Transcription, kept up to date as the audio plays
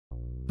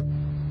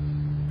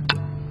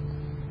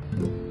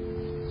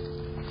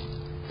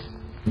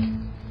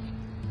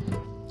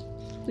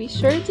We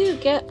sure do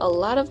get a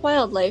lot of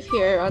wildlife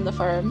here on the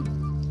farm.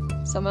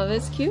 Some of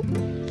it's cute,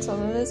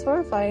 some of it's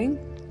horrifying.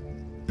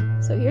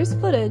 So here's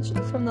footage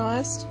from the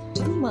last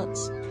 2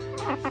 months.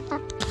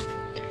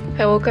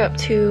 I woke up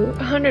to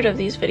 100 of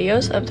these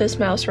videos of this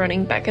mouse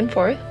running back and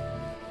forth.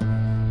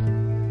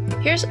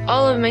 Here's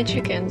all of my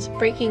chickens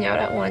breaking out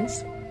at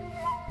once.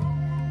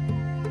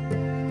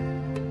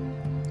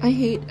 I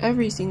hate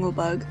every single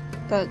bug,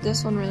 but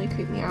this one really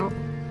creeped me out.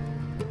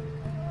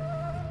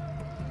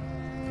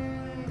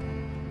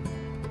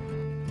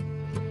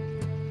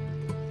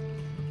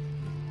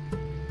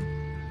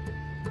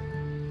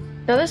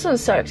 Now this one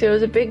sucked. It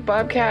was a big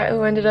bobcat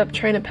who ended up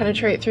trying to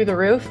penetrate through the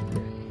roof.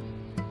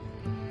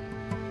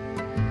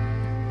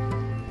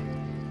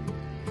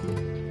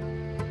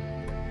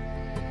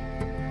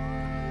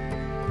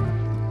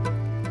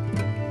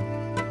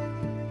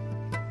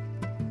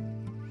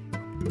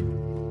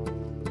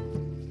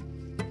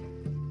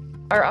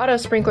 Our auto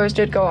sprinklers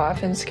did go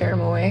off and scare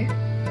him away,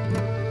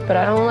 but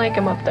I don't like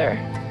him up there.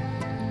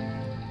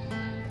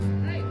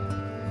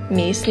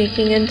 Me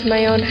sneaking into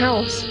my own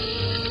house.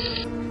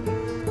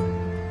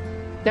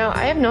 Now,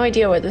 I have no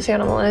idea what this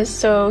animal is,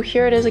 so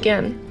here it is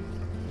again.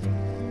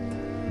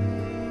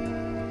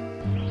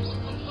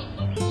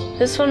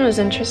 This one was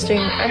interesting.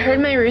 I heard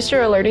my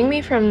rooster alerting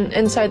me from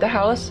inside the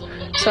house,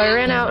 so I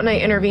ran out and I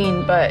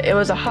intervened, but it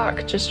was a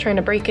hawk just trying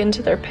to break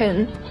into their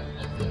pen.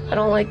 I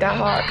don't like that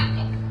hawk.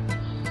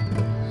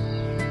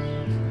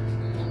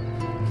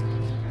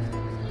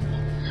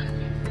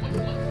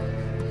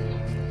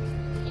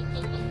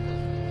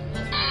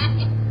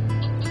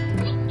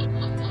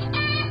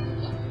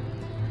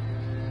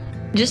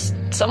 Just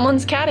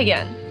someone's cat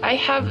again. I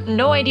have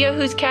no idea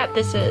whose cat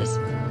this is.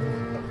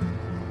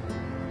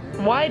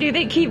 Why do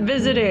they keep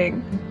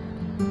visiting?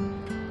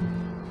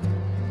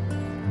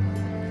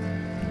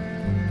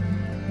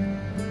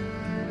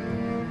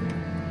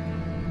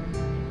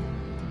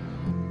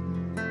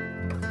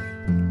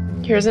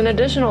 Here's an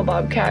additional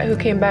bobcat who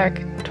came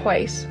back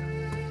twice.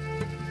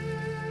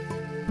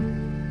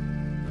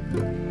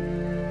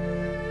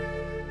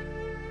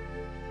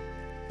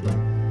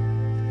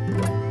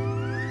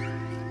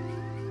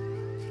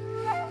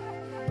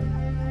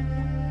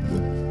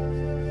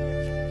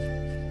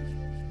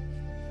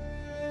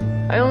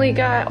 I only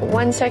got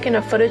 1 second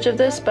of footage of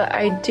this, but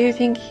I do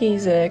think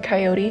he's a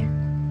coyote.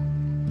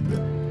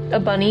 A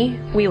bunny.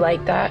 We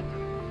like that.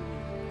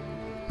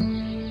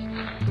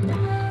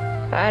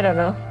 I don't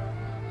know.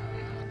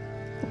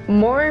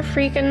 More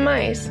freaking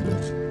mice.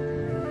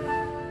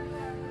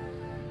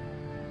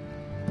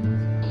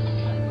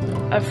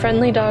 A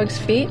friendly dog's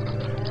feet.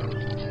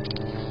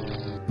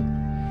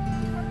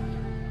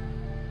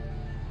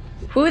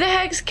 Who the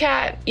heck's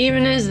cat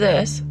even is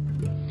this?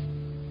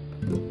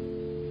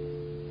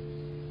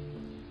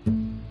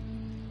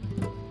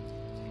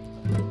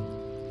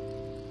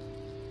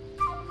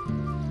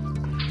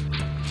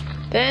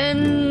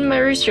 Then my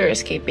rooster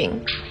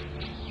escaping.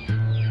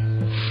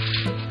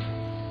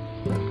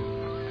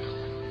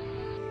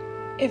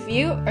 If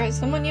you or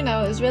someone you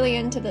know is really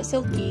into the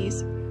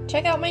silkies,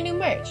 check out my new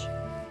merch.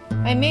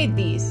 I made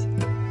these.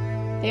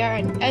 They are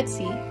on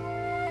Etsy.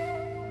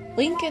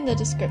 Link in the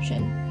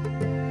description.